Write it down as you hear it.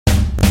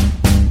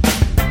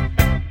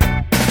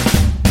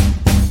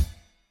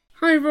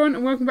Hi everyone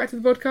and welcome back to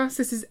the podcast.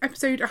 This is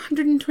episode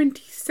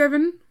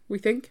 127, we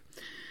think.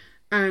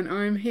 And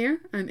I'm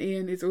here and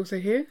Ian is also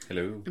here.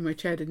 Hello. And my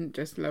chair didn't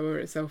just lower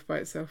itself by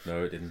itself.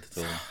 No, it didn't at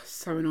all.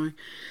 So annoying.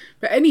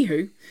 But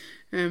anywho,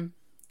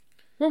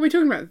 what are we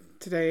talking about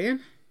today,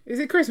 Ian? Is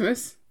it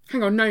Christmas?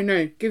 Hang on,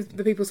 no. Give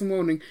the people some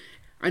warning.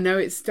 I know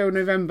it's still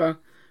November,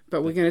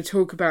 but we're going to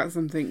talk about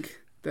something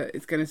that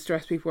is going to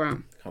stress people out.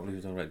 Can't believe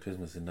we're talking about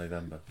Christmas in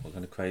November. What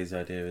kind of crazy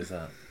idea is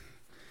that?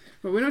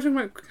 But we're not talking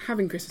about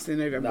having Christmas in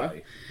November.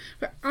 No.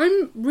 But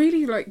I'm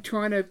really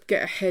trying to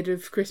get ahead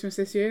of Christmas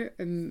this year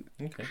and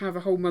have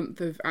a whole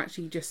month of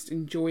actually just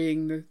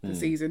enjoying the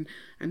season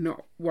and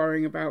not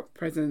worrying about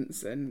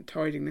presents and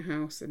tidying the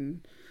house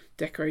and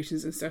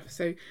decorations and stuff.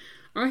 So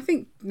I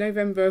think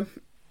November,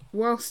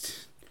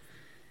 whilst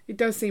it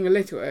does seem a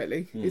little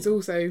early, it's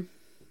also,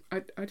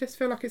 I just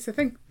feel like it's a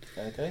thing.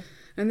 Okay.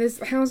 And there's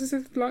houses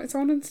with lights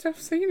on and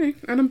stuff, so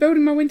and I'm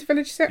building my Winter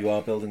Village set. You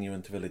are building your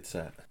Winter Village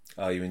set.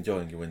 Are you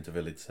enjoying your Winter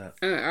Village set?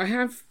 I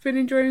have been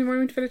enjoying my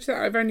Winter Village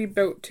set. I've only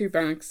built 2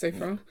 bags so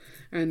far.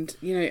 And,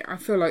 I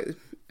feel like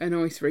an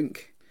ice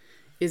rink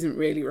isn't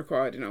really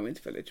required in our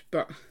Winter Village.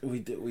 But We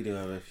do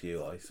have a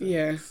few ice rinks.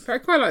 yeah, but I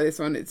quite like this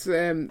one. It's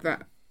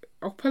that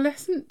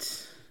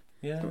opalescent,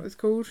 Yeah. what it's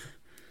called.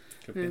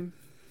 Could be.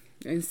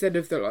 Instead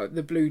of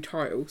the blue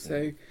tile.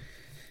 So,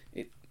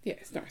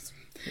 it's nice.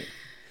 Yeah.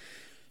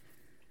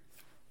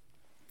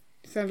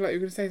 Sounds like you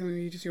were going to say something,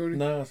 you just yawning.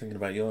 No, I was thinking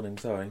about yawning,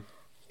 sorry.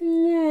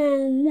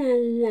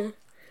 Whoa.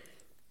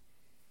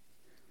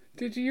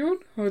 Did you yawn?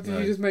 Or did No.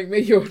 you just make me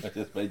yawn? I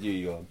just made you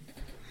yawn.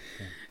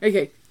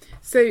 Okay,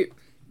 so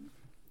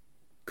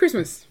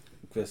Christmas.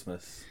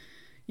 Christmas.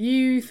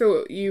 You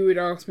thought you would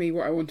ask me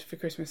what I wanted for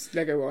Christmas,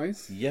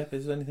 Lego-wise. Yep,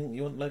 is there anything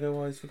you want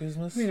Lego-wise for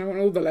Christmas? I want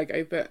all the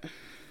Lego, but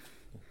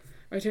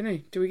I don't know.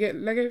 Do we get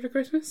Lego for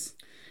Christmas?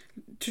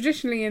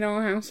 Traditionally in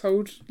our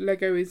household,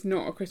 Lego is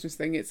not a Christmas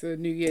thing, it's a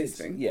New Year's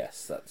thing.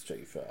 Yes, that's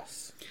true for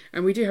us.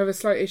 And we do have a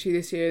slight issue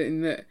this year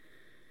in that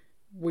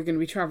we're going to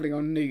be travelling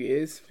on New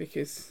Year's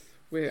because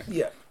we're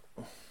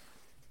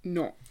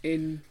not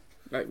in,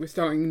 we're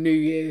starting New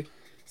Year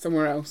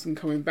somewhere else and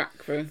coming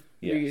back for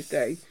New Year's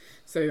Day.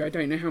 So I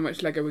don't know how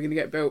much Lego we're going to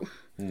get built.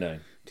 No.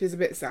 Which is a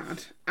bit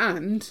sad.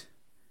 And,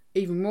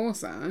 even more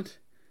sad,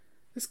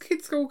 the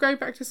kids all go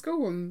back to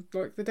school on,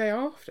 the day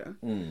after.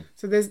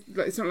 So there's,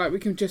 it's not like we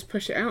can just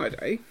push it out a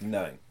day.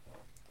 No.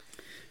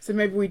 So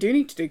maybe we do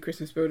need to do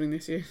Christmas building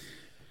this year.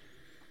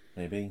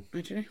 Maybe.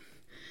 I don't know.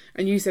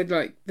 And you said,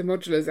 the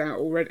modular's out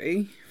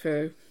already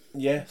for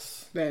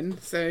Yes. then,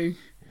 so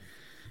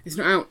it's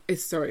not out.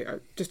 Sorry,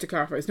 just to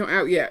clarify, it's not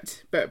out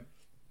yet, but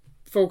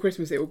for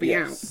Christmas it will be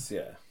out. Yes,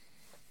 yeah.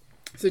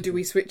 So do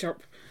we switch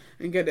up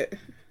and get it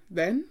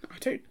then? I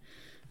don't know.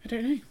 I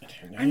don't know.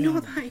 I'm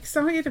not that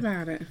excited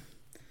about it.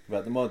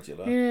 About the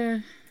modular?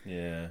 Yeah.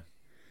 Yeah.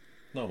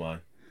 Not am I.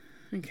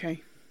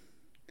 Okay.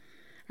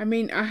 I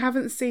mean, I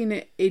haven't seen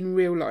it in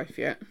real life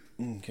yet.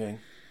 Okay.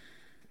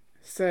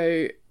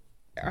 So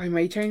I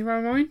may change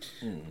my mind,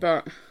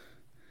 but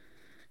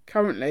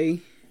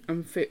currently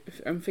I'm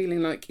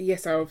feeling like,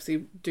 yes, I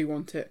obviously do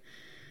want it,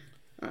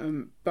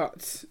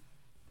 but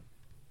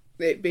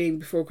it being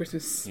before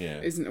Christmas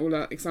isn't all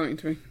that exciting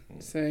to me.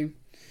 So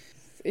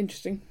it's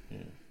interesting.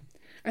 Yeah.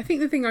 I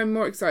think the thing I'm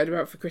more excited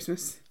about for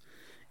Christmas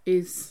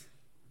is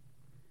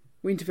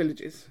Winter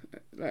Villages.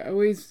 I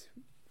always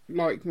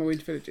like my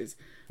Winter Villages,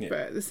 but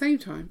at the same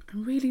time,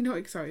 I'm really not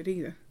excited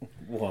either.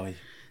 Why?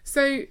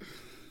 So,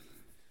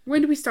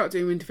 when did we start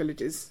doing Winter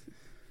Villages?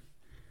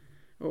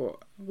 Or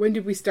when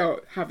did we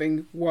start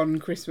having one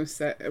Christmas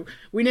set?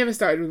 We never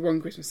started with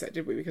one Christmas set,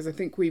 did we? Because I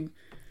think we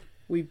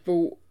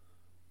bought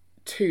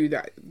 2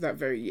 that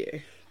very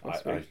year. I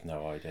have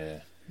no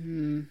idea.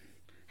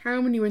 How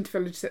many Winter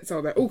Village sets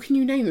are there? Oh, can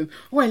you name them?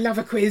 Oh, I love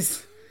a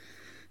quiz.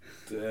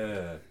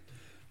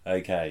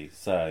 Okay,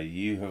 so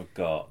you have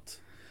got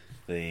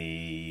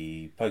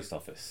the post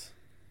office.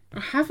 I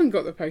haven't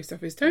got the post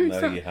office. You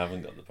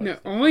haven't got the post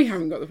office. No, I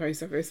haven't got the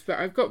post office, but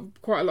I've got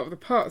quite a lot of the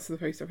parts of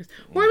the post office.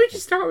 Why would you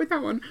start with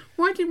that one?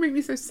 Why do you make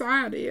me so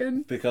sad,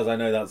 Ian? Because I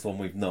know that's one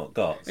we've not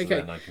got, so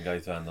then I can go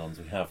through the ones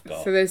we have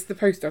got. So there's the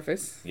post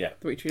office, Yeah.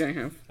 which we don't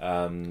have.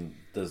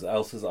 There's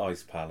Elsa's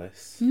Ice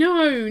Palace.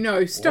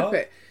 No, stop What?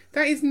 it.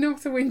 That is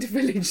not a Winter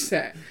Village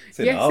set. It's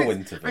in our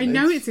Winter Village. I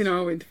know it's in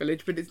our Winter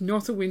Village, but it's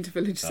not a Winter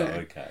Village set. Oh,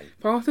 okay.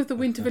 Part of the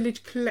Winter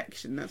Village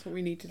collection, that's what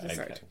we need to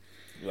decide. Okay.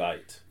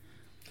 Right.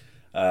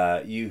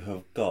 You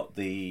have got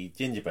the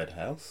gingerbread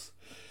house.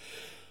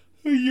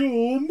 A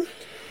yawn.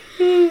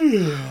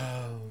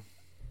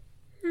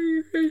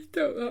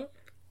 Stop that.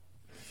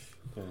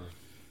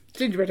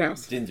 Gingerbread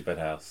house. Gingerbread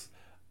house.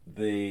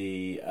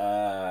 The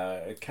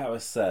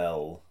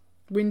carousel.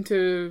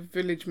 Winter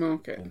Village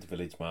Market. Winter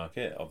Village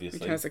Market, obviously.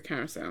 Which has a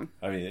carousel.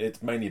 I mean,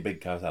 it's mainly a big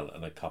carousel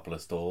and a couple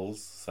of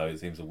stalls, so it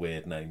seems a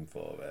weird name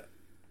for it.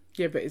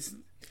 Yeah, but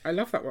I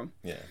love that one.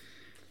 Yeah.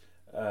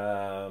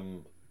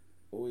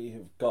 We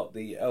have got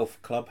the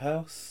Elf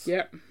Clubhouse.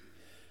 Yep.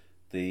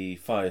 The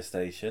fire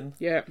station.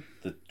 Yep.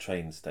 The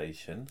train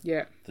station.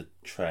 Yep. The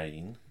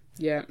train.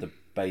 Yep. The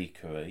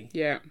bakery.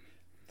 Yep.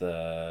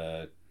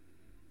 The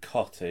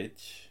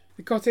cottage.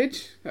 The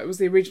cottage, that was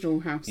the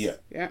original house. Yeah.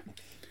 Yeah.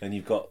 And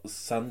you've got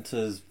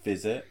Santa's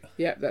visit.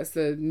 Yeah, that's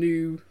the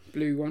new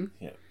blue one.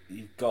 Yeah.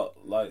 You've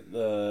got like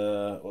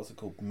the, what's it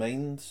called?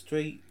 Main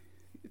Street?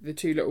 The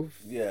two little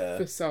Yeah.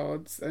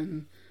 facades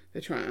and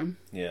the tram.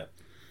 Yeah.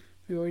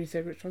 We already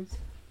said which ones.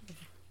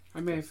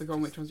 I may have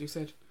forgotten which ones you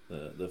said.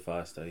 The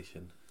fire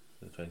station,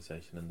 the train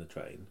station and the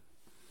train.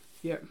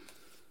 Yeah.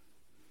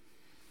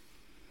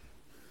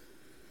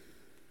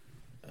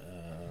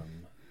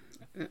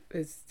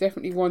 There's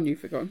definitely one you've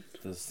forgotten.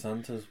 There's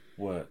Santa's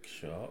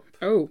workshop.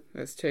 Oh,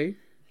 that's two.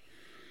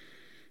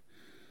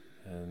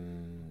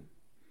 And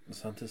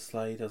Santa's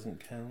sleigh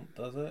doesn't count,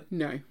 does it?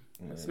 No,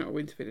 it's not a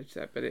winter village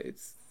set, but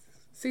it's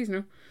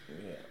seasonal.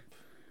 Yeah.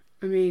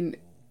 I mean,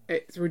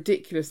 it's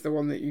ridiculous the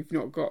one that you've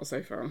not got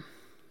so far.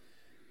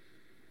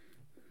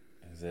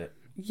 Is it?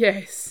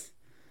 Yes.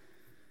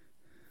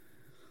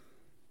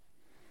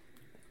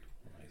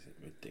 Why is it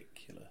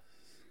ridiculous?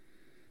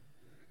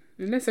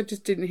 Unless I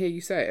just didn't hear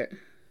you say it.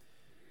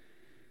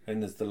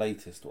 And there's the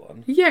latest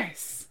one.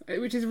 Yes,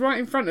 which is right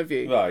in front of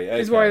you. Right, okay.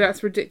 Which is why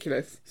that's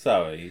ridiculous.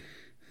 Sorry.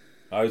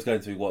 I was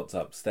going through what's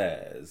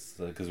upstairs,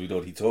 because we'd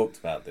already talked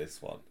about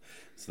this one.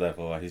 So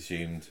therefore I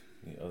assumed,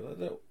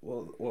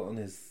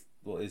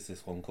 what is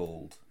this one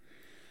called?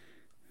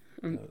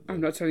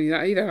 I'm not telling you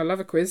that either. I love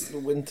a quiz. The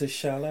Winter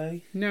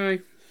Chalet? No.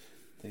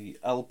 The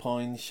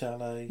Alpine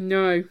Chalet?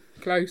 No.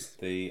 Close.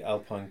 The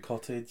Alpine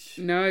Cottage?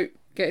 No.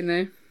 Get in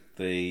there.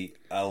 The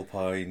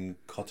Alpine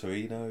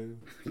Cotterino?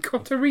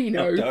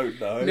 Cotterino? I don't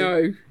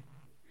know.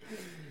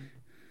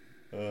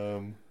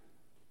 No.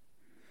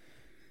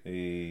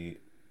 The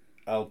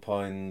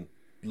Alpine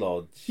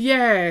Lodge?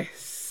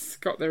 Yes.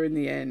 Got there in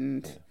the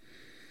end. Yeah.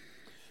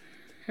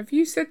 Have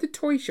you said the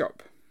toy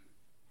shop?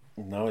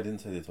 No, I didn't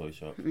say the toy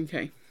shop.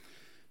 Okay.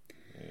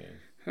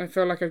 Yeah. I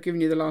feel like I've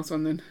given you the last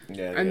one then.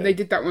 Yeah. And they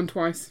did that one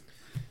twice,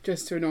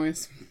 just to annoy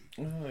us.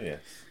 Oh,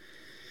 yes.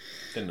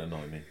 Didn't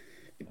annoy me.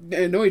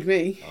 It annoyed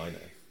me. I know.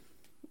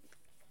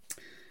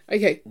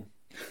 Okay.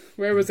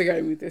 Where was I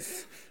going with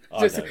this?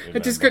 I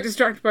just got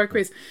distracted by a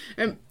quiz.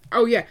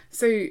 Oh, yeah.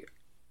 So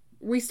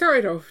we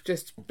started off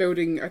just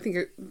building, I think,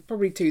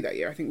 probably two that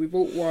year. I think we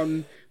bought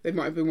one. There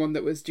might have been one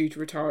that was due to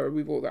retire, and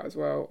we bought that as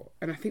well.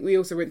 And I think we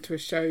also went to a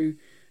show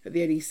at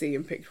the NEC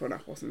and picked one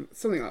up or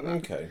something like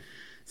that. Okay.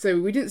 So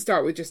we didn't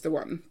start with just the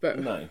one, but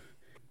No.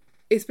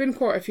 It's been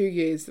quite a few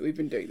years that we've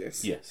been doing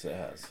this. Yes, it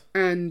has.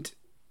 And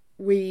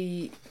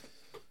we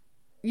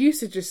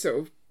used to just sort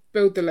of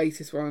build the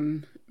latest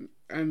one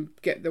and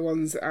get the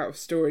ones out of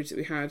storage that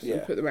we had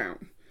and put them out.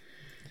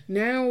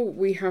 Now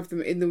we have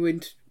them in the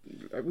winter.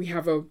 We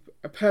have a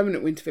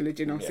permanent winter village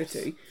in our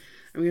city,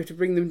 and we have to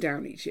bring them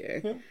down each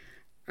year. Yeah.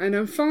 And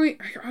I'm fine.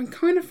 I'm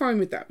kind of fine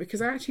with that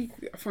because I actually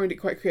find it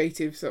quite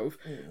creative, sort of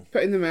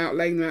putting them out,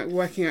 laying them out,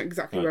 working out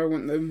exactly where I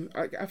want them.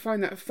 I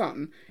find that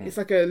fun. It's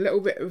like a little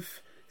bit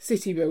of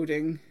city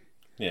building,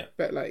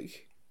 but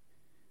like,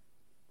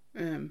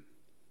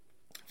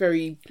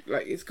 very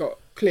like it's got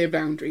clear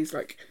boundaries.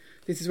 Like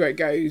this is where it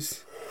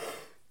goes.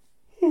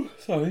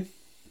 Sorry.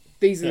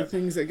 These are the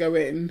things that go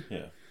in.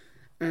 Yeah.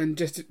 And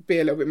just be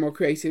a little bit more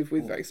creative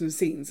with like some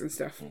scenes and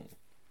stuff.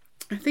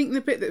 I think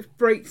the bit that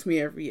breaks me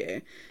every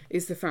year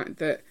is the fact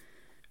that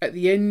at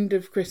the end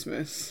of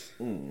Christmas,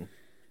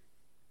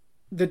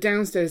 the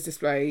downstairs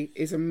display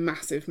is a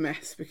massive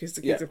mess because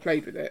the kids have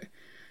played with it.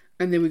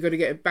 And then we've got to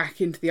get it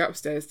back into the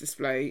upstairs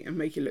display and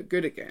make it look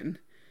good again.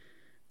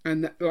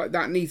 And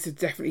that needs to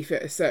definitely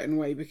fit a certain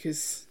way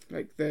because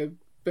like the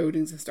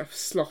buildings and stuff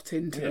slot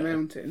into the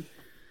mountain.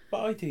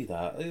 But I do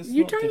that. It's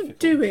you not don't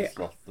do it. to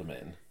slot them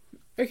in.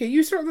 Okay,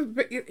 you sort of,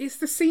 but it's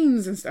the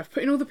scenes and stuff,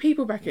 putting all the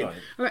people back in. Right.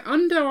 Like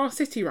under our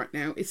city right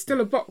now, it's still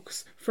a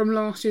box from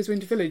last year's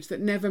Winter Village that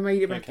never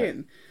made it back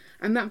in,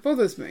 and that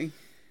bothers me.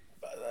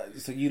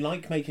 So you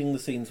like making the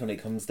scenes when it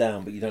comes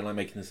down, but you don't like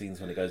making the scenes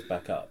when it goes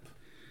back up.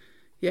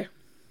 Yeah,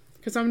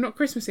 because I'm not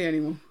Christmassy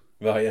anymore.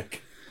 Right. Okay.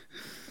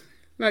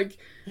 Like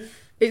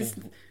it's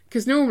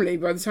because normally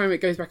by the time it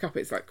goes back up,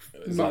 it's like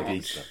March. Like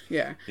Easter.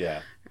 Yeah.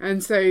 Yeah.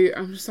 And so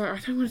I'm just like, I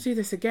don't want to do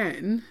this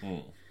again.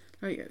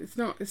 Like it's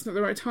not the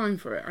right time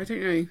for it. I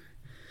don't know.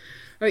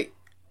 Like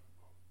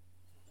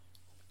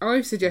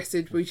I've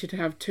suggested we should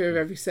have 2 of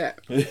every set.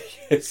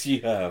 Yes, you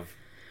have.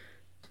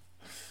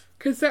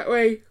 Because that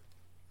way,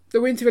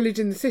 the Winter Village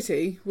in the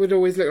city would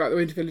always look like the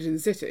Winter Village in the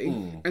city,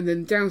 and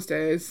then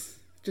downstairs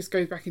just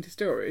goes back into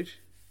storage,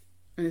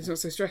 and it's not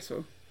so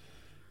stressful.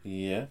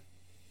 Yeah.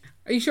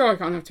 Are you sure I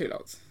can't have 2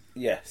 lots?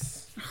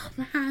 Yes. Oh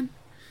man.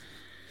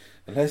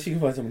 Unless you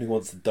can find somebody who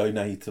wants to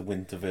donate to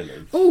Winter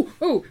Village.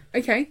 Oh,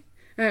 okay.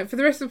 For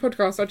the rest of the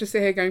podcast, I'll just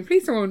sit here going,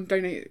 please someone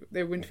donate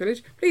their Winter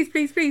Village. Please,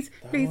 please, please,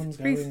 please, one's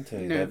please. Going to.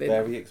 No, they're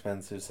very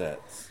expensive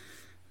sets.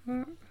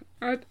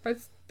 I'd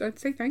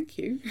say thank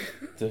you.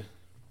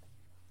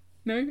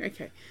 No?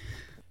 Okay.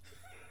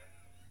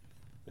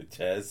 The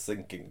chair's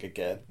sinking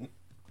again.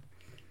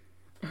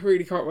 I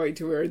really can't wait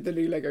till we're in the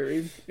new Lego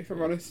room, if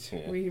I'm honest.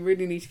 Yeah. We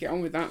really need to get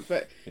on with that.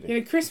 But,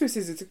 Christmas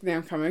is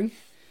now coming.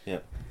 Yeah.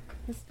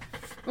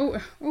 Oh,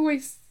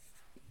 always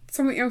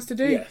something else to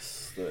do.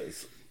 Yes, there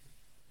is.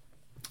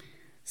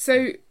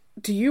 So,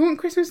 do you want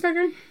Christmas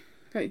Lego?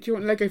 Like, do you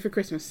want Lego for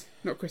Christmas?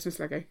 Not Christmas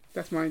Lego.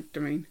 That's my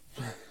domain.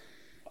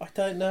 I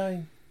don't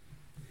know.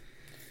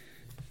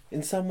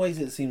 In some ways,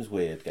 it seems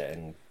weird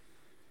getting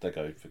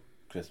Lego for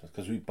Christmas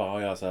because we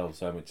buy ourselves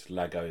so much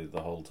Lego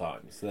the whole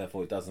time, so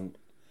therefore it doesn't.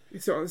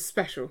 It's sort of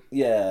special.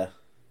 Yeah,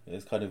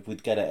 it's kind of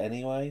we'd get it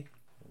anyway.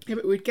 Yeah,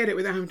 but we'd get it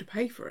without having to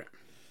pay for it.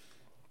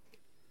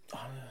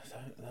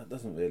 That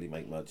doesn't really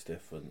make much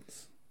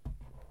difference.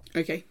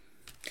 Okay,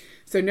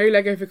 so no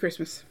Lego for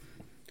Christmas.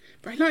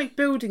 But I like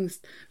buildings.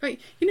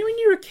 Like, you know when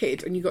you were a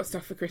kid and you got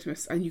stuff for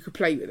Christmas and you could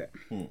play with it?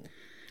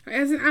 Like,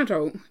 as an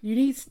adult,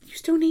 you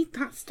still need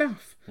that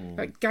stuff.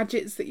 Like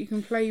gadgets that you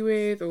can play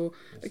with or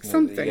like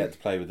something. You get to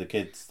play with the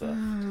kids stuff.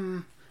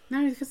 No,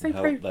 because they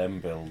help them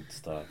build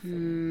stuff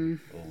and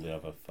all the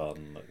other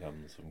fun that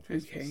comes from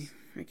Christmas. Okay,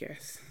 I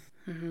guess.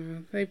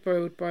 They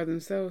build by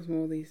themselves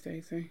more these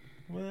days, though.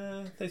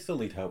 Well, they still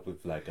need help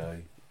with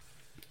Lego.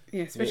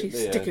 Yeah, especially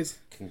stickers.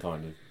 Can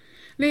kind of.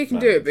 Leah can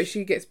do it, but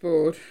she gets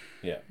bored.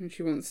 Yeah. And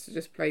she wants to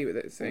just play with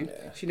it, so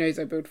she knows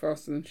I build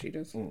faster than she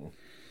does.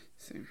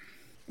 So,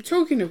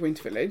 talking of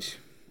Winter Village.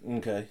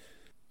 Okay.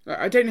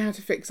 I don't know how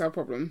to fix our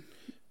problem.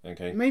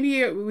 Okay.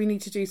 Maybe we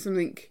need to do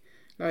something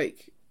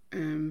like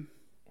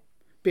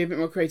be a bit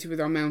more creative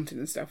with our mountain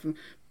and stuff, and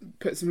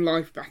put some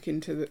life back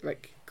into the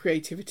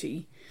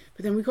creativity.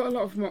 But then we've got a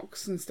lot of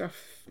mocks and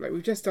stuff. Like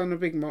we've just done a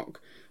big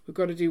mock. We've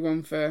got to do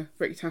one for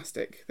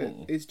Bricktastic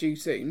that is due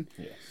soon.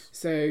 Yes.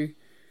 So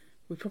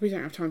we probably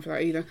don't have time for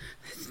that either.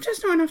 There's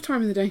just not enough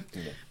time in the day.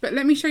 Yeah. But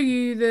let me show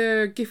you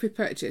the gift with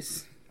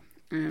purchase.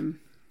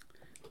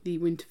 The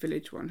Winter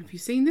Village one. Have you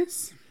seen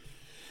this?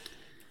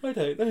 I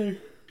don't know.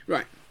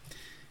 Right.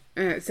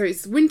 So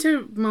it's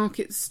Winter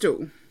Market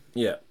Stall.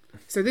 Yeah.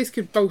 So this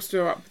could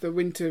bolster up the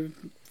Winter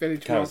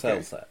Village Carousel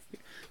market. set.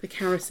 The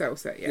carousel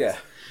set, yes. Yeah.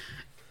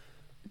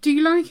 Do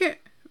you like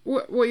it?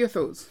 What are your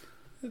thoughts?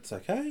 It's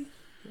okay.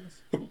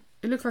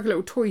 It looks like a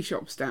little toy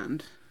shop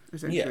stand,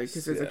 essentially,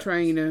 because there's a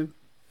train, a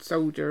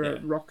soldier, a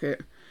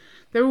rocket.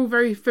 They're all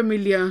very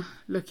familiar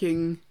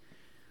looking,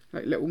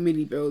 like little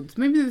mini builds.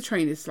 Maybe the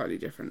train is slightly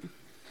different.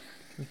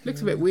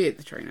 Looks a bit weird,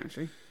 the train,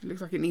 actually. It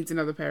looks like it needs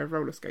another pair of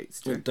roller skates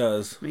to It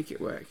does. make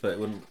it work. But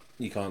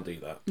you can't do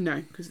that.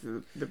 No, because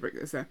of the brick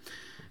that's there.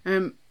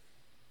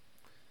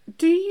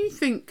 Do you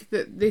think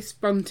that this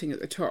bunting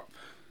at the top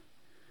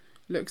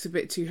looks a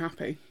bit too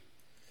happy?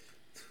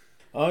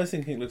 I was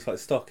thinking it looks like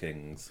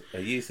stockings.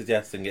 Are you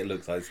suggesting it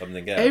looks like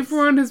something else?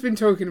 Everyone has been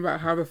talking about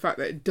how the fact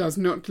that it does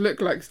not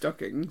look like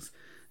stockings,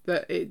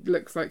 that it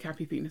looks like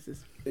happy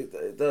penises.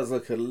 It does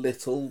look a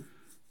little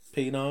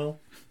penile.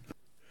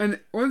 And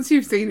once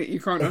you've seen it, you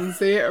can't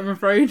unsee it, I'm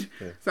afraid.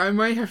 Yeah. So I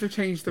may have to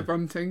change the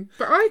bunting.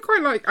 But I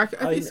quite like...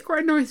 it's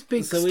quite a nice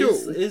big stall.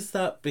 Is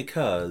that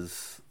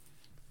because...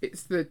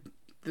 It's the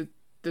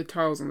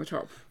tiles on the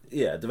top.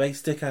 Yeah, do they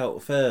stick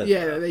out further?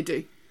 Yeah, they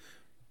do.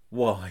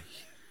 Why?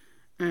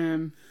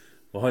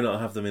 Why not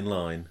have them in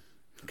line?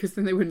 Because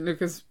then they wouldn't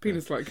look as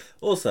penis-like.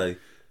 Also,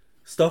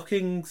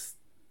 stockings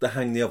that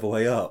hang the other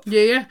way up.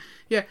 Yeah.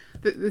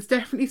 There's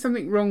definitely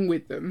something wrong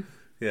with them.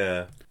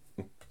 Yeah.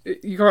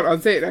 You can't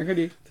unsee it now, can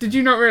you? Did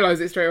you not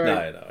realise it straight away?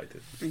 No, I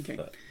didn't. Okay.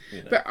 But,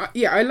 But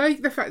I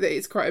like the fact that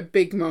it's quite a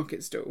big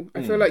market stall.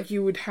 I feel like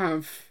you would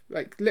have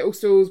like little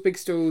stalls, big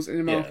stalls in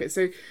a market. Yeah.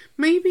 So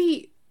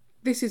maybe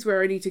this is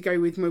where I need to go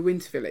with my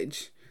Winter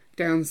Village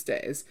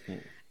downstairs.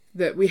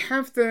 That we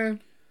have the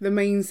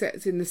main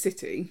sets in the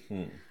city,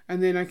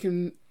 and then I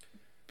can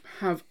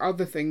have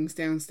other things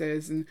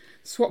downstairs and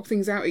swap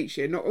things out each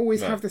year, not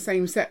always have the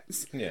same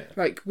sets. Yeah.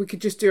 Like we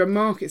could just do a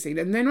market scene,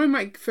 and then I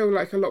might feel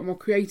like a lot more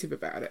creative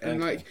about it.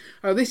 And like,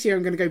 oh, this year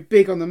I'm going to go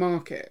big on the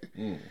market.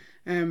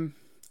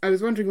 I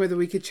was wondering whether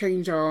we could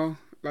change our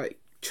like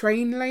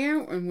train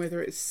layout and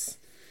whether it's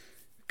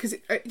because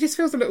it just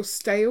feels a little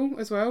stale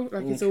as well.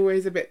 Like it's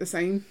always a bit the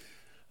same.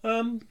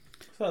 So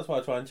that's why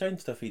I try and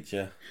change stuff each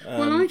year.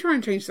 Well, I try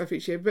and change stuff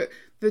each year, but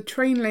the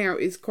train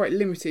layout is quite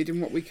limited in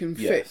what we can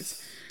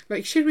fit.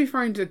 Like, should we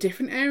find a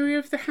different area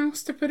of the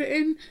house to put it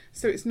in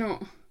so it's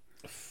not...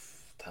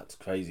 That's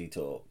crazy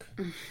talk.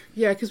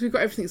 Yeah, because we've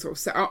got everything sort of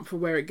set up for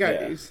where it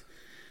goes. Yeah.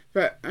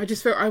 But I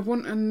just felt I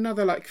want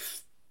another, like,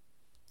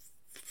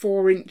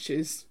 4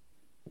 inches.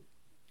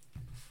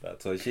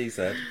 That's what she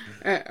said.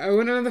 I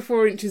want another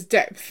 4 inches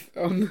depth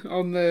on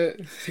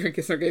the... I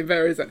guess not getting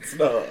better, is it? It's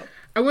not.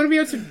 I want to be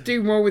able to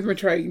do more with my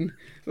train.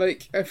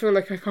 Like, I feel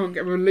like I can't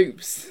get my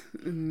loops.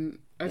 And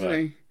I don't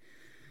know.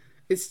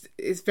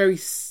 It's very...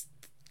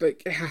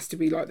 like it has to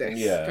be like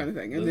this kind of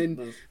thing, and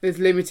then there's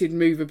limited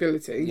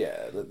movability.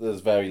 Yeah,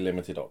 there's very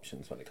limited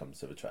options when it comes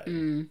to the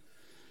train.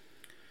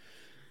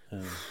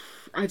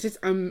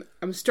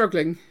 I'm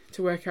struggling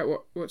to work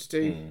out what to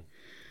do.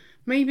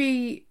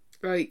 Maybe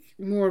like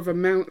more of a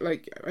mount.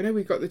 Like I know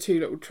we've got the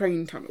 2 little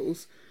train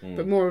tunnels,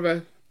 but more of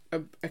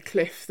a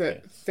cliff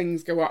that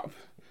things go up.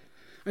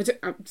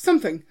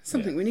 Something.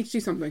 We need to do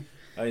something.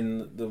 I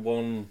mean, the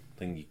one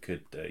thing you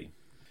could do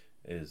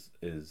is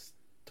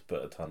to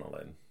put a tunnel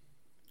in.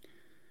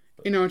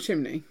 In our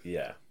chimney?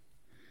 Yeah.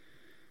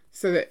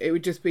 So that it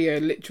would just be a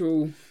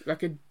literal,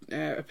 like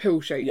a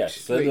pill shaped. Yes.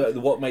 So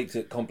what makes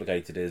it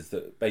complicated is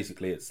that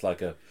basically it's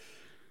like a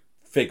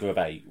figure of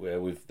 8 where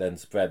we've then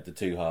spread the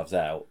two halves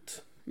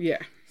out. Yeah.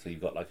 So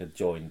you've got like a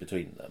join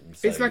between them.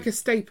 So it's like a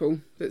staple.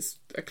 That's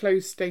a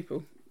closed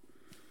staple.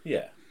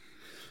 Yeah.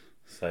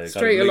 So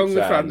straight kind of along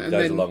the front, and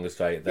goes then along the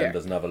straight, then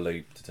does another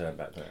loop to turn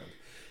back around.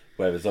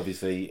 Whereas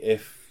obviously,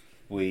 if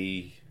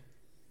we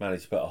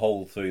manage to put a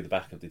hole through the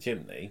back of the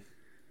chimney,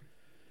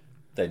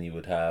 then you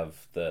would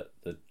have the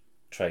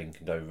train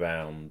can go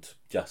round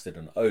just in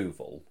an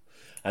oval,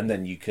 and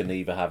then you can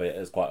either have it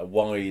as quite a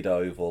wide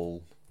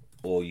oval,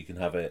 or you can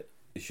have it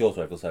a short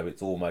oval, so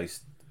it's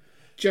almost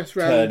just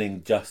round.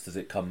 Turning just as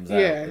it comes out.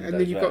 Yeah, and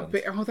then you've round.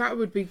 got that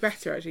would be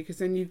better actually, because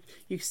then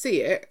you see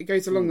it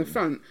goes along the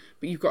front,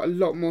 but you've got a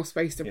lot more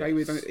space to play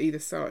with on either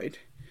side.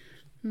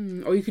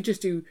 Or you could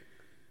just do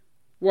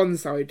one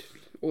side,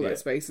 all that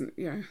space,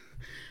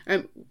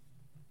 and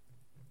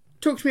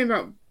talk to me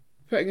about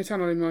putting a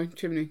tunnel in my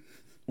chimney.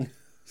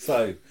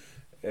 So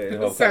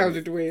it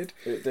sounded weird.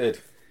 It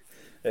did.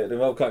 It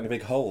involved cutting a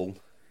big hole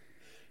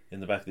in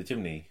the back of the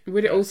chimney.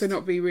 Would it also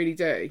not be really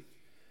dirty?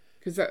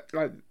 Because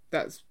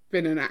that's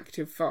been an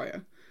active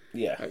fire.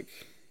 Yeah. Like,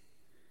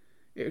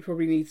 it would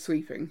probably need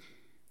sweeping.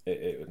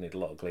 It would need a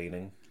lot of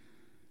cleaning.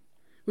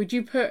 Would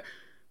you put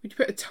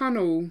a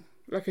tunnel,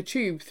 like a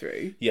tube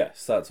through?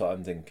 Yes, that's what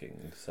I'm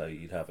thinking. So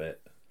you'd have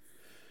it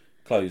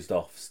closed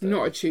off still.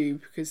 Not a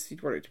tube, because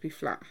you'd want it to be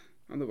flat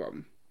on the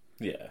bottom.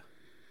 Yeah.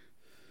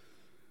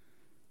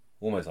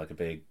 Almost like a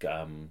big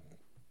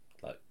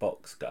like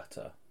box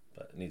gutter,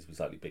 but it needs to be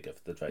slightly bigger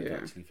for the train to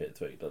actually fit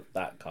through. But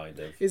that kind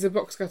of... Is a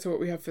box gutter what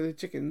we have for the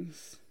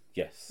chickens?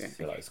 Yes,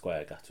 so like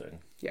square guttering.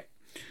 Yeah.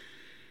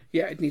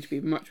 Yeah, it'd need to be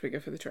much bigger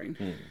for the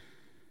train.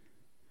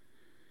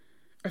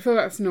 I feel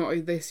that's not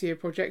a this year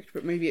project,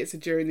 but maybe it's a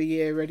during the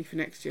year, ready for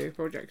next year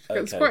project. Okay.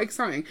 It's quite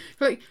exciting.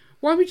 Like,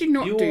 why would you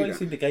not do that? You always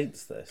seemed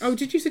against this. Oh,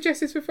 did you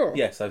suggest this before?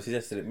 Yes, I've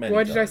suggested it many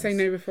times. Why did I say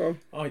no before?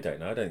 I don't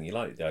know. I don't think you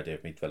like the idea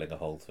of me drilling a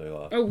hole through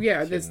our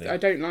chimney. I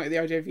don't like the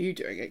idea of you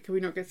doing it. Can we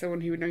not get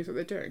someone who knows what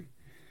they're doing?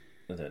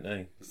 I don't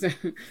know. So,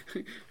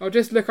 I'll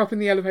just look up in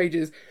the yellow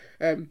pages,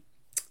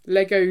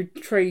 Lego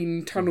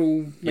train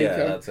tunnel maker. Yeah,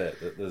 that's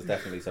it. There's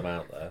definitely some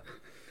out there.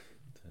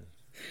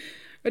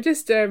 I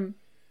just,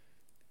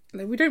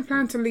 we don't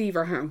plan to leave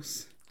our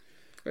house.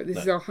 Like, this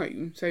is our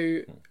home, so,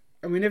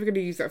 and we're never going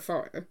to use that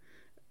fire.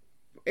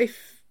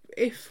 If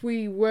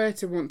we were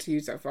to want to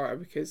use that fire,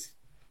 because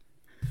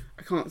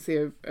I can't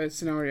see a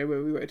scenario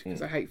where we would,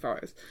 because I hate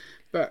fires,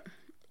 but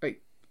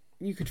like,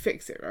 you could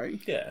fix it, right?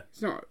 Yeah.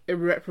 It's not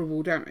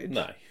irreparable damage.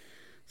 No.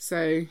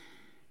 So,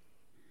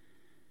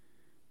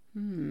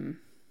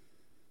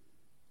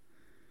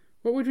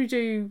 what would we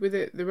do with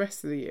it the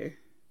rest of the year?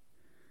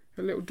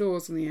 Put little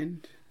doors on the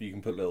end. You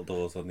can put little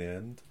doors on the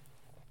end.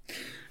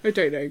 I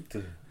don't know.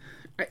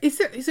 Is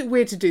it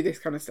weird to do this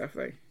kind of stuff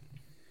though?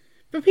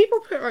 But people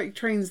put like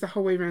trains the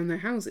whole way around their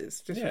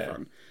houses just for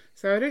fun.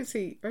 So I don't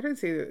see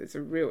that it's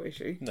a real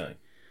issue. No.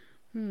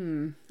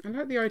 I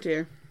like the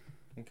idea.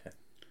 Okay.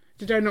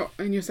 Did I not?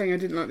 And you're saying I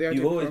didn't like the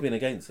idea. You've always been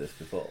against this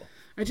before.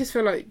 I just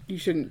feel like you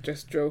shouldn't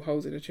just drill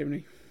holes in a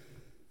chimney.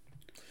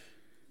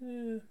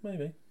 Yeah,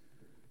 maybe.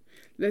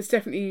 Let's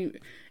definitely,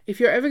 if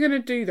you're ever going to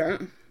do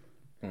that,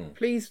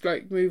 please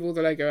like move all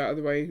the Lego out of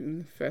the way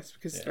first,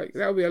 because like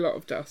that'll be a lot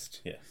of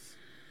dust. Yes.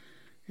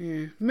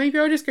 Yeah, maybe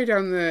I'll just go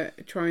down the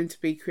trying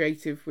to be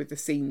creative with the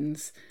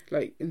scenes,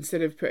 like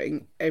instead of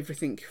putting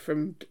everything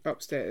from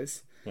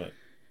upstairs, right,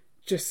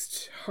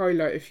 just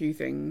highlight a few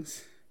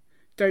things.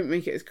 Don't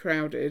make it as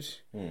crowded,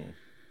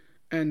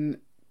 and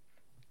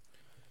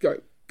go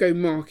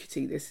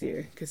markety this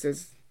year, because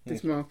there's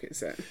this market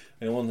set.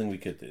 And one thing we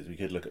could do is we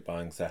could look at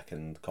buying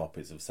second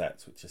copies of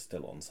sets which are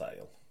still on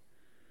sale.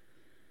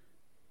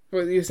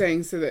 Well, you're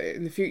saying so that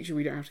in the future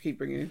we don't have to keep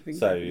bringing things.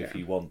 So if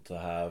you want to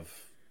have,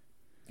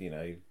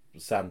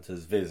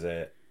 Santa's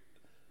visit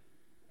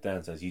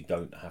downstairs, you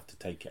don't have to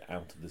take it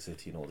out of the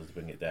city in order to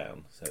bring it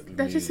down. So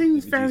that just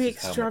seems very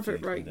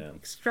extravagant.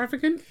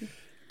 Extravagant. It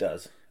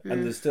does.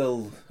 And there's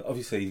still,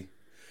 obviously,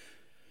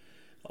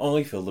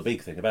 I feel the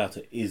big thing about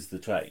it is the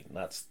train.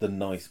 That's the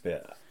nice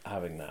bit,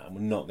 having that. And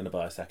we're not going to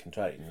buy a second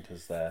train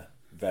because they're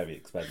very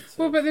expensive.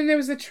 Well, but then there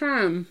was a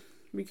tram.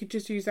 We could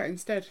just use that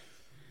instead.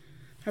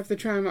 Have the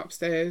tram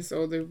upstairs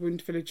or the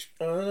Winter Village.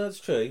 Oh,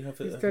 that's true. Have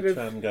the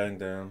tram going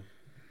down.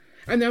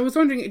 And I was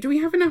wondering, do we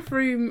have enough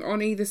room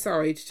on either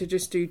side to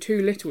just do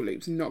 2 little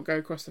loops and not go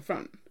across the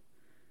front?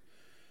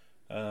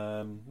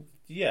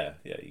 Yeah,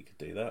 you could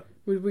do that.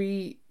 Would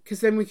we?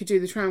 Because then we could do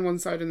the tram one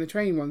side and the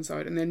train one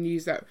side, and then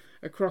use that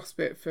across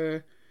bit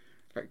for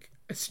like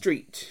a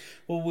street.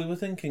 Well, we were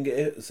thinking,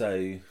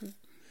 so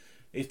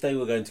if they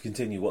were going to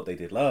continue what they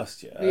did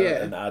last year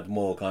and add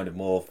more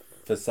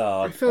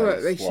facade, I feel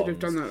like they should have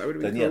done that. That would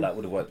have been cool. That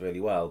would have worked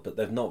really well. But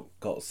they've not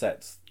got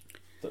sets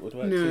that would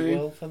work too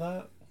well for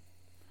that.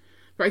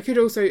 But I could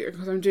also,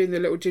 because I'm doing the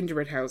little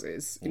gingerbread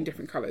houses in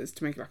different colours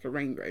to make it like a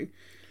rainbow,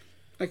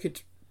 I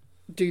could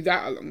do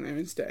that along there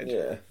instead.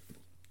 Yeah.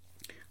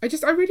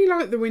 I really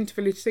like the Winter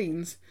Village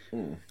scenes,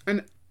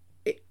 and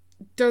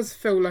does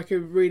feel like a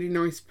really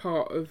nice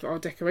part of our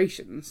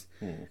decorations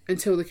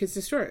until the kids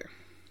destroy it.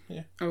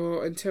 Yeah.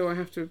 Or until I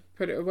have to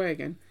put it away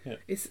again. Yeah.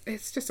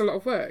 It's just a lot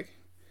of work.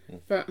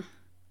 But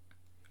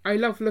I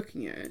love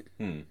looking at it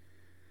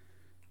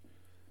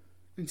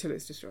until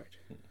it's destroyed.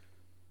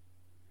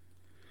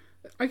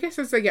 I guess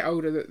as they get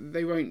older,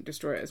 they won't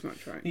destroy it as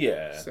much, right?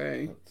 Yeah.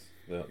 So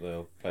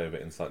they'll play with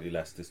it in slightly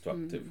less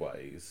destructive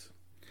ways.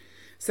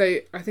 So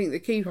I think the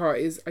key part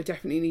is I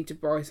definitely need to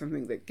buy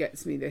something that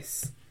gets me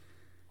this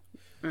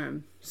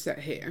set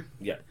here.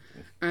 Yeah.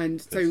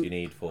 And so you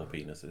need 4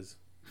 penises.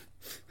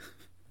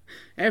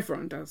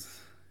 Everyone does,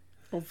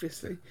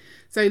 obviously.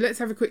 So let's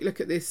have a quick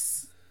look at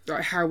this,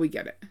 like how we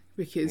get it,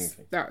 because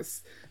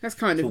that's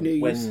kind of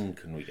news. When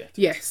can we get it?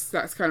 Yes,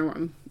 that's kind of what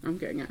I'm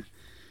getting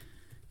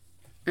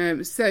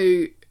at.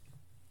 So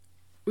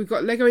we've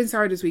got Lego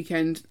Insiders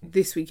Weekend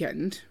this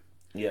weekend.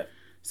 Yeah.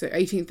 So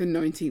 18th and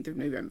 19th of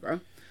November.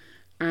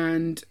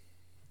 And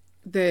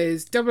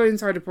there's double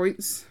insider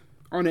points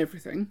on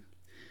everything.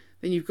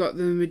 Then you've got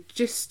the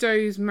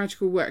Magisto's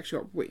Magical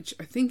Workshop, which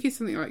I think is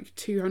something like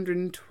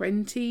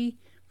 £220.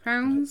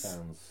 That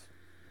sounds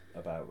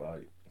about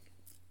right.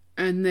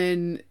 And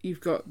then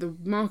you've got the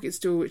Market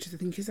Store, which I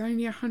think is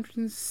only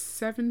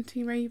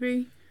 170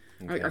 maybe.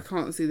 Okay. I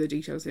can't see the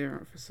details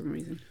here for some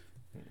reason.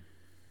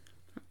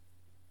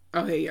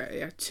 Oh,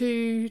 yeah.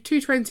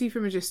 220 for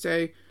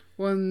Magisto,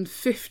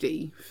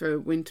 150 for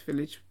Winter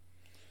Village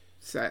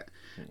set.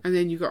 And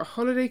then you've got a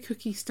holiday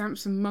cookie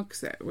stamps and mug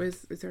set.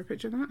 Is there a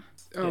picture of that?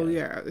 Oh,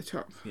 yeah, at the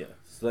top. Yeah,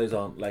 so those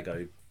aren't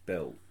Lego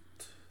built.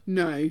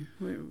 No.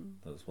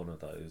 That's one of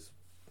those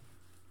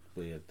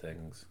weird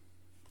things.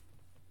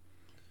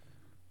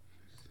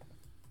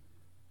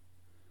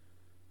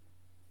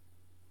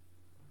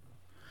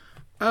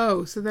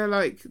 Oh, so they're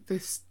like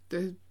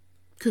the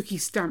cookie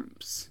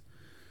stamps.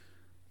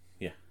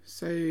 Yeah.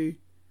 So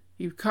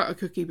you cut a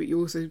cookie, but you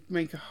also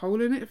make a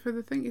hole in it for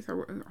the thing. Is that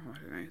what, I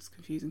don't know. It's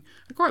confusing.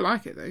 I quite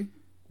like it though,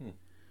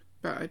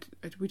 but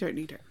we don't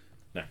need it.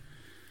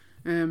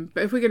 No.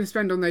 But if we're going to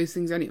spend on those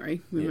things anyway,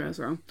 we may as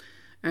well.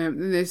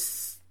 Then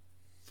there's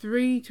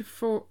 3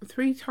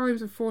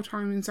 times and 4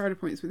 times insider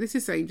points, but this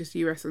is saying just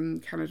US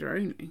and Canada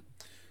only.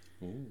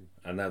 Ooh.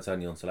 And that's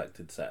only on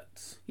selected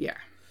sets. Yeah.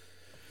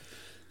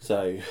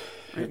 So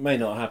it may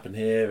not happen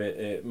here.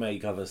 It may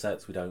cover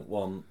sets we don't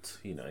want.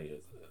 You know,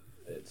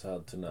 it's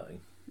hard to know.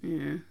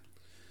 Yeah.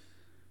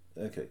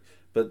 Okay.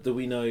 But do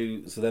we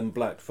know, so then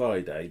Black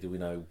Friday, do we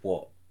know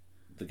what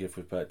the gift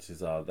with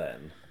purchases are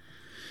then?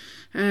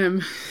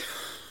 So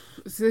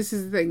this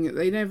is the thing,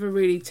 they never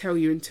really tell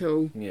you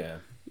until the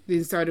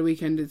Insider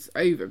Weekend is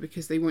over,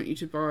 because they want you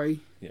to buy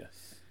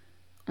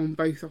on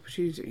both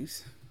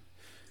opportunities.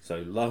 So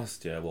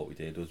last year what we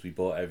did was we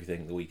bought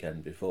everything the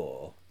weekend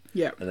before.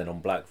 Yeah. And then on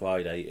Black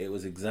Friday it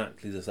was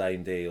exactly the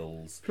same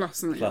deals.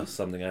 Plus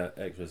something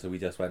extra. So we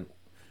just went,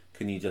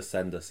 can you just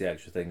send us the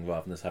extra thing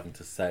rather than us having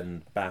to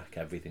send back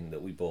everything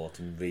that we bought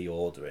and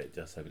reorder it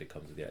just so that it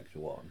comes with the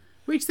extra one.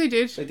 Which they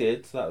did. They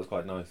did, so that was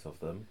quite nice of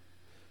them.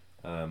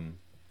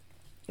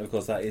 Of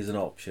course, that is an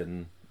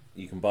option.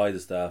 You can buy the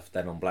stuff,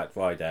 then on Black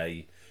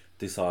Friday,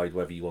 decide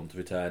whether you want to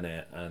return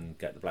it and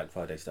get the Black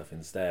Friday stuff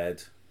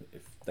instead.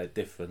 If they're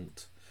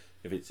different,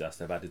 if it's just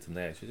they've added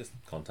something extra, just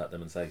contact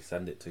them and say,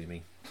 send it to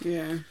me.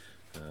 Yeah.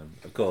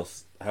 Of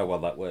course, how well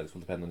that works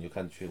will depend on your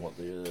country and what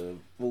the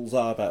rules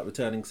are about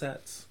returning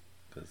sets,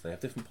 because they have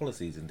different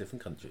policies in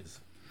different countries.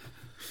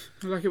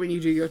 I like it when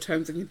you do your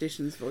terms and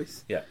conditions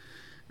voice. Yeah.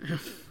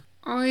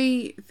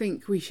 I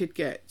think we should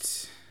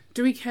get...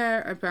 Do we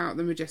care about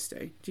the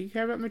Magisto? Do you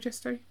care about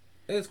Magisto?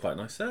 It's quite a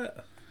nice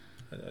set.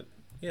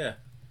 Yeah.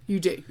 You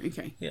do?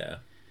 Okay. Yeah.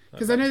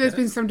 Because I know there's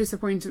been some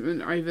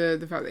disappointment over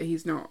the fact that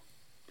he's not,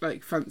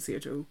 like, fancy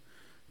at all.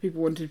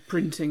 People wanted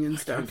printing and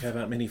stuff. I don't care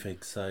about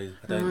minifigs, so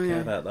I don't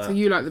care about that. So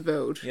you like the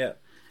build? Yeah.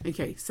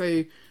 Okay,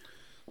 so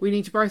we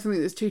need to buy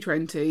something that's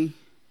 $220,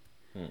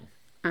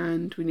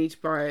 and we need to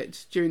buy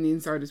it during the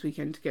Insiders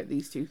Weekend to get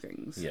these two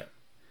things. Yeah.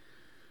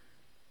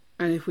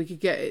 And if we could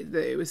get it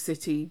that it was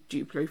City,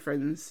 Duplo,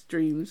 Friends,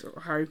 Dreams,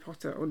 or Harry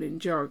Potter or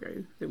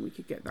Ninjago, then we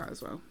could get that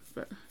as well.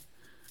 But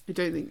I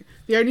don't think...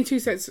 The only two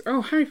sets...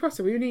 Oh, Harry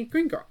Potter, we need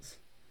Gringotts.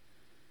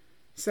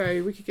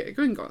 So we could get a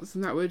Gringotts,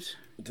 and that would...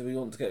 Do we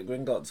want to get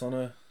Gringotts on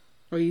a...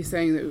 Or are you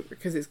saying that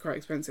because it's quite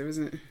expensive,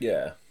 isn't it?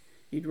 Yeah.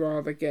 You'd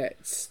rather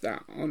get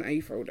that on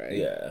April Day?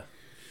 Yeah.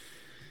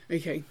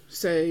 Okay,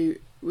 so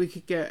we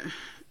could get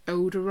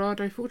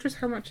Eldorado Fortress.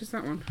 How much is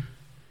that one?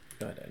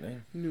 I don't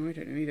know. No, I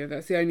don't know either.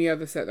 That's the only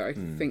other set that I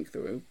think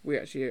that we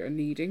actually are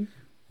needing.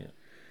 Yeah.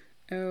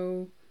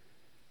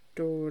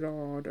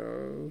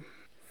 Eldorado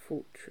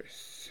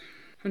Fortress.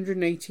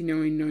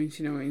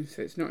 $189.99,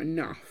 so it's not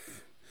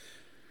enough.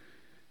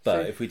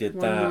 But so if we did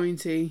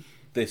 $190. That,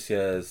 this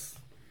year's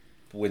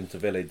Winter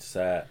Village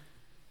set...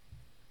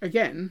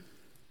 Again?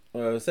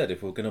 Well, I said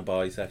if we're going to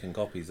buy second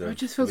copies of... It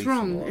just feels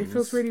wrong. Ones, it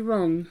feels really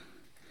wrong.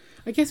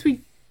 I guess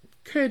we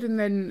could, and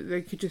then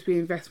there could just be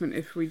investment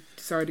if we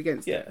decide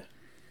against it. Yeah.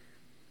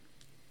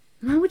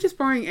 Man, we're just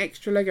buying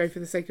extra Lego for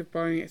the sake of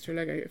buying extra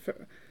Lego.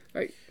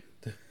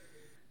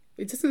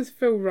 It doesn't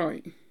feel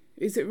right.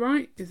 Is it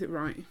right? Is it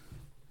right?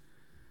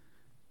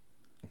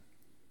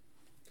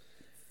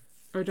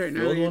 I don't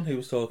know. You're the one who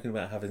was talking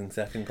about having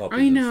second copies.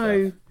 I know,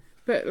 and stuff.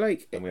 but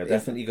like, And we have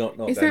definitely got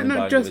not. Is that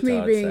not just me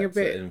being a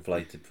bit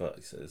inflated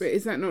prices? But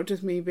is that not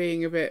just me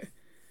being a bit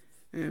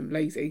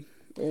lazy,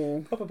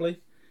 or Probably.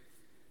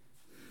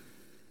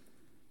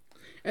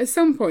 At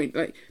some point,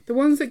 like the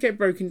ones that get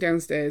broken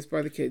downstairs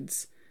by the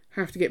kids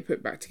have to get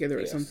put back together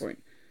at some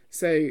point.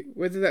 So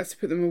whether that's to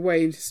put them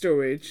away into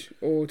storage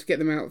or to get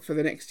them out for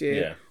the next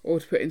year or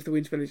to put into the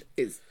Winter Village,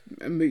 it's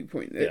a moot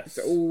point. It's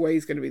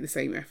always going to be the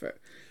same effort.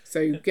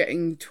 So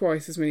getting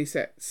twice as many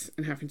sets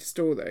and having to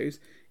store those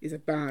is a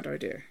bad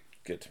idea.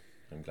 Good.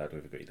 I'm glad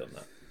we've agreed on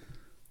that.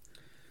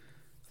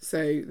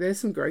 So there's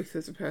some growth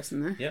as a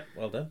person there. Yeah,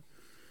 well done.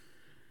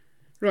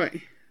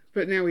 Right.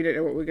 But now we don't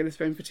know what we're going to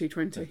spend for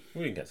 220.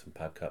 We can get some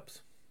pad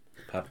cups.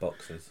 Pad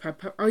boxes.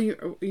 Oh, you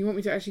want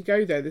me to actually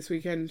go there this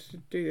weekend to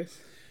do this?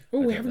 Oh,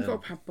 we haven't got a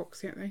pad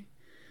box yet, though.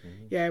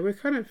 Mm-hmm. Yeah, we're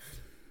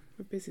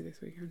busy this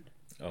weekend.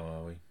 Oh,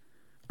 are we?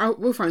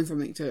 We'll find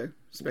something to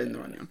spend the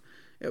money on.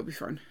 It'll be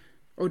fun.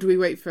 Or do we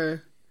wait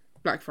for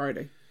Black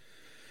Friday?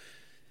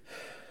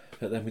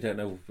 But then we don't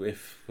know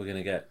if we're going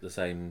to get the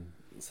same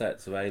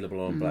sets available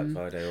on Black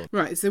Friday. Or...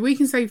 Right, so we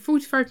can save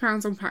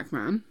 £45 on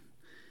Pac-Man,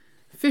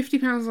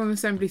 £50 on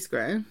Assembly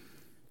Square.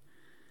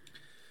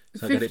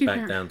 So get it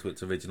back down to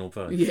its original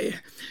price. Yeah.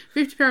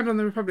 £50 on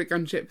the Republic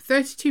Gunship,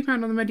 £32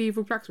 on the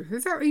Medieval Blacksmith.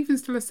 Is that even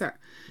still a set?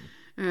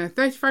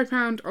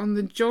 £35 on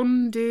the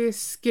John Deere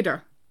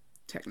Skidder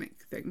Technic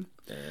thing.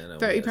 Yeah,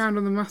 £30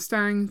 on the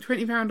Mustang,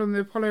 £20 on the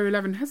Apollo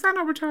 11. Has that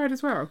not retired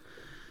as well?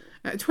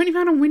 £20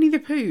 on Winnie the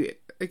Pooh.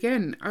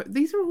 Again,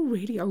 these are all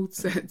really old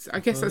sets.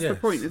 I guess that's the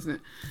point, isn't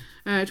it?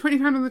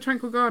 £20 on the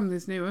Tranquil Garden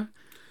is newer.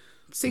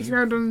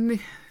 £60 on the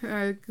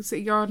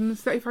City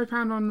Gardens.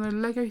 £35 on the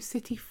Lego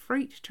City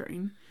Freight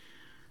Train.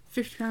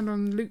 £50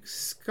 on Luke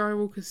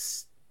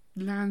Skywalker's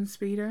Land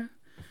Speeder.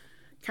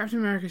 Captain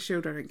America's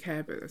Shield, I don't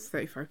care, but that's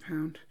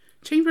 £35.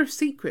 Chamber of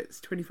Secrets,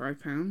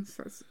 £25.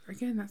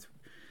 That's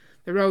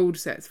they're old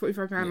sets.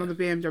 £45 on the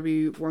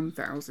BMW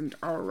 1000.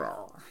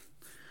 Oh,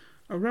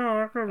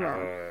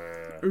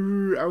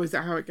 is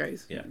that how it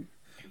goes? Yeah,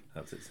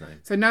 that's its name.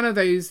 So none of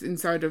those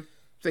insider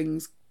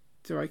things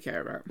do I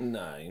care about.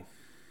 No.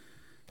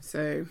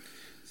 So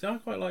I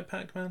quite like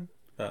Pac-Man,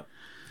 but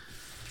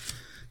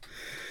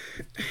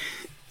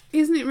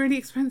isn't it really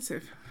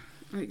expensive?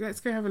 Like, let's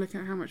go have a look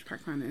at how much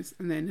Pac-Man is,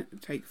 and then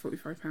take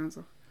 £45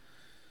 off.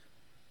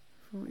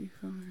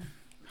 45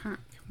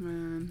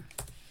 Pac-Man.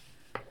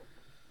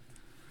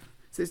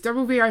 So it's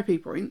double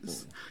VIP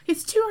points.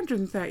 It's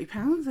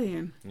 £230,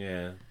 Ian.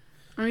 Yeah.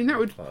 I mean, that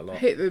would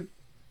hit the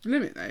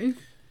limit, though.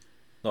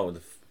 Not with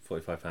the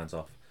 £45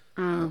 off.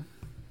 Oh.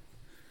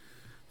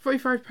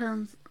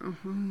 £45.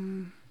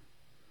 Uh-huh.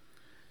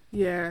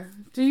 Yeah.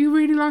 Do you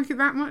really like it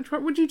that much?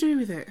 What would you do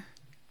with it?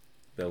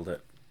 Build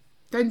it.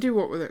 Then do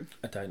what with it?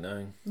 I don't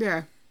know.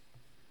 Yeah.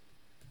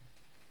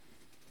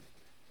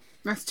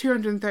 That's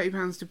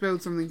 £230 to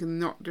build something and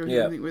not do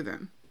anything with it.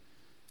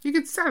 You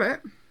could sell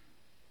it.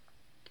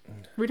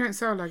 We don't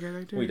sell Lego,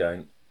 though, do we? We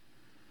don't.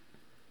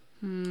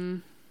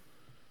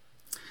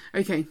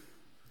 Okay.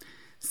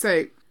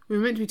 So, we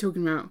were meant to be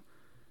talking about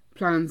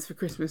plans for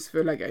Christmas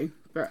for Lego,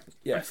 but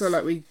I feel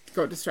like we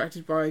got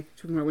distracted by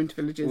talking about Winter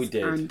Villages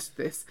and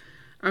this.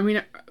 I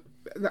mean,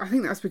 I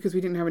think that's because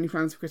we didn't have any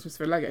plans for Christmas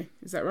for Lego.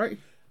 Is that right?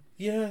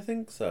 Yeah, I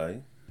think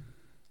so.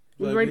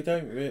 We've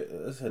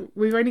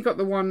only got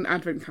the one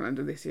advent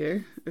calendar this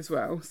year as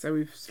well, so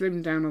we've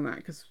slimmed down on that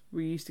because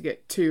we used to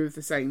get 2 of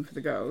the same for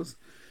the girls,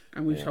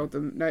 and we've told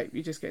them, no,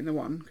 you're just getting the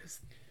one because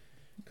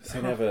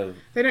they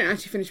don't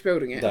actually finish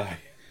building it. No.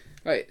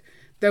 Like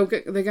they're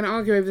going to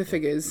argue over the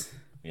figures.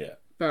 Yeah.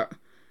 But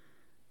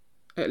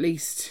at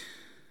least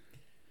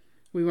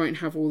we won't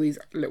have all these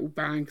little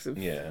bags of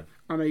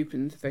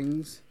unopened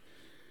things,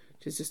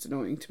 which is just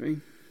annoying to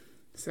me.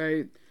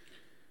 So,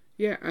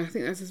 yeah, I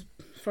think that's as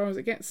far as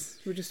it gets.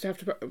 We'll just have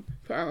to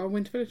put out our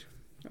Winter Village.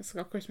 That's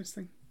our Christmas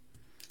thing.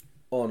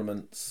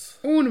 Ornaments.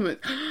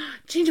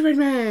 Gingerbread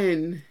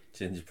men.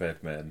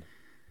 Gingerbread men.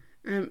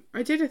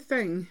 I did a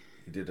thing.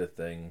 You did a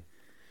thing.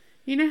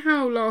 You know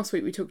how last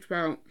week we talked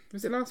about...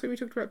 Was it last week we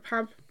talked about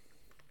PAB?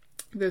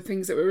 The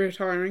things that were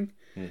retiring?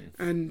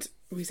 And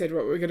we said,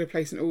 well, we're going to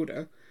place an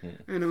order.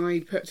 And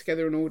I put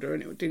together an order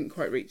and it didn't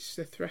quite reach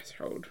the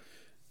threshold.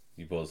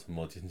 You bought some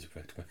more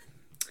gingerbread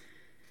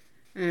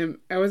men.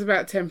 I was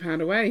about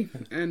 £10 away,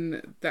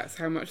 and that's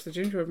how much the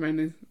gingerbread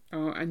men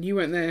are, and you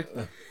weren't there.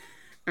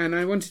 And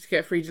I wanted to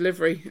get free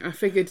delivery. I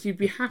figured you'd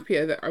be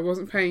happier that I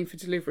wasn't paying for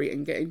delivery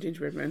and getting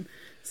gingerbread men.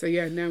 So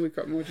yeah, now we've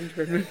got more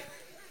gingerbread men.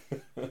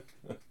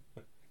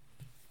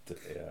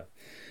 Yeah.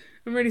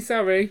 I'm really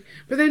sorry.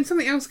 But then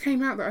something else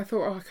came out that I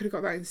thought, I could have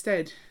got that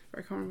instead. But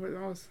I can't remember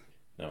what it was.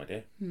 No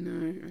idea.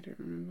 No, I don't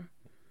remember.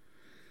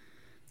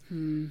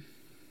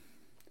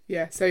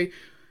 Yeah, so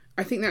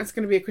I think that's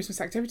going to be a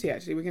Christmas activity,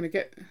 actually. We're going to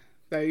get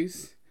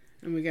those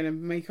and we're going to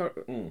make our...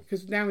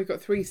 Because now we've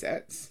got 3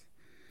 sets.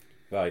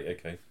 Right,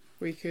 okay.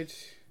 We could...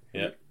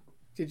 Yeah.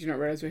 Did you not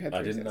realise we had 3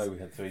 I didn't sets? know we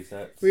had 3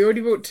 sets. We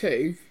already bought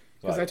 2,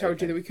 because Right, I told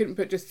okay. you that we couldn't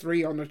put just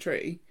 3 on a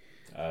tree.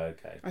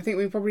 Okay. I think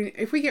we probably...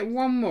 If we get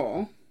one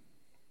more...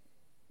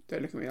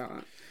 Don't look at me like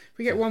that. If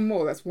we get one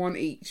more, that's 1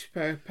 each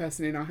per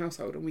person in our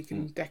household, and we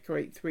can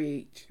decorate 3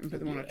 each and put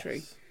them on a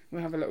tree.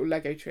 We'll have a little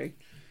Lego tree.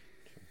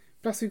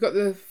 Plus, we've got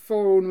the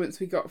 4 ornaments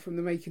we got from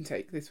the Make and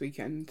Take this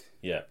weekend.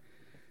 Yeah.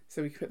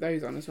 So we can put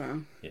those on as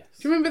well. Yes.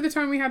 Do you remember the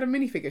time we had a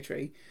minifigure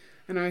tree?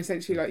 And I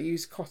essentially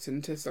used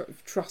cotton to sort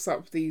of truss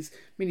up these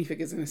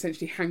minifigures and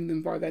essentially hang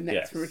them by their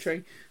necks from a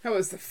tree. That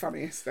was the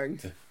funniest thing.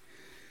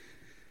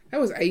 That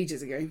was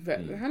ages ago,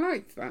 but I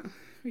liked that.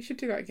 We should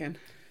do that again.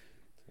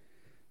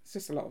 It's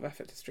just a lot of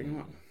effort to string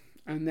them up.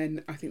 And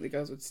then I think the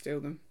girls would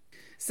steal them.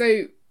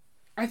 So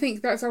I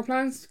think that's our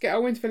plans. Get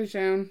our winter village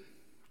down.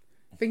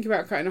 Think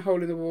about cutting a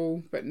hole in the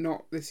wall, but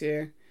not this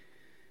year.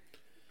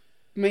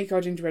 Make our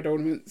gingerbread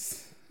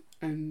ornaments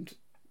and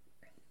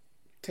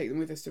take them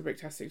with us to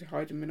Bricktastic to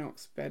hide in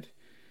Minot's bed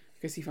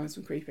because he finds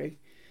them creepy.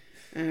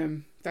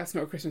 That's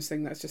not a Christmas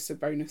thing, that's just a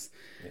bonus.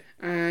 Yeah.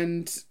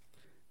 And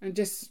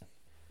just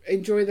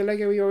enjoy the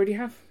Lego we already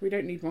have. We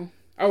don't need more.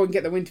 Oh, and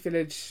get the Winter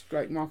Village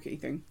market-y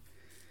thing.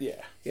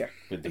 Yeah. Yeah.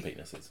 With the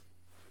penises.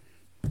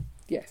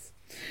 Yes.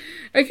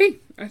 Okay,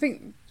 I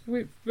think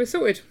we're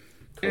sorted.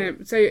 Cool.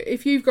 So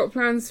if you've got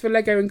plans for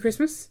Lego and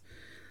Christmas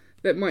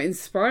that might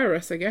inspire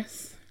us, I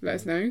guess, let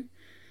us know.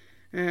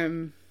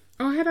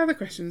 I had other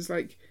questions,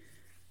 like,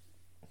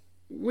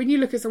 when you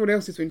look at someone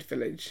else's Winter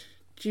Village,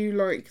 do you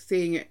like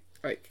seeing it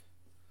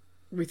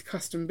with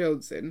custom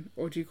builds in,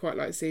 or do you quite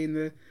like seeing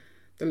the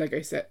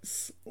Lego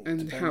sets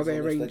and Depends how they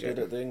arrange if they're it?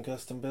 good at doing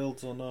custom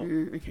builds or not.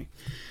 Okay.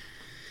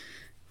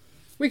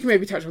 We can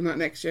maybe touch on that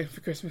next year for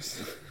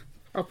Christmas.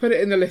 I'll put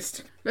it in the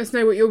list. Let us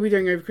know what you'll be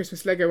doing over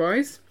Christmas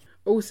Lego-wise.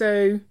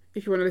 Also,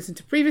 if you want to listen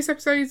to previous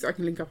episodes, I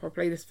can link up our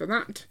playlist for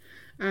that.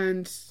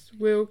 And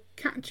we'll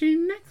catch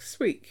you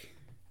next week.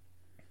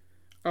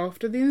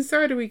 After the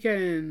Insider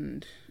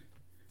Weekend.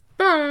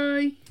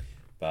 Bye!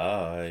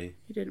 Bye.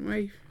 You didn't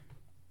wave.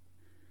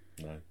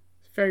 No.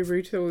 It's very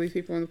rude to all these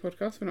people on the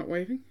podcast for not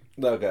waving.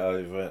 They'll get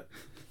over it.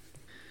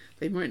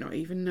 They might not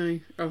even know.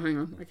 Oh, hang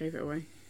on. I gave it away.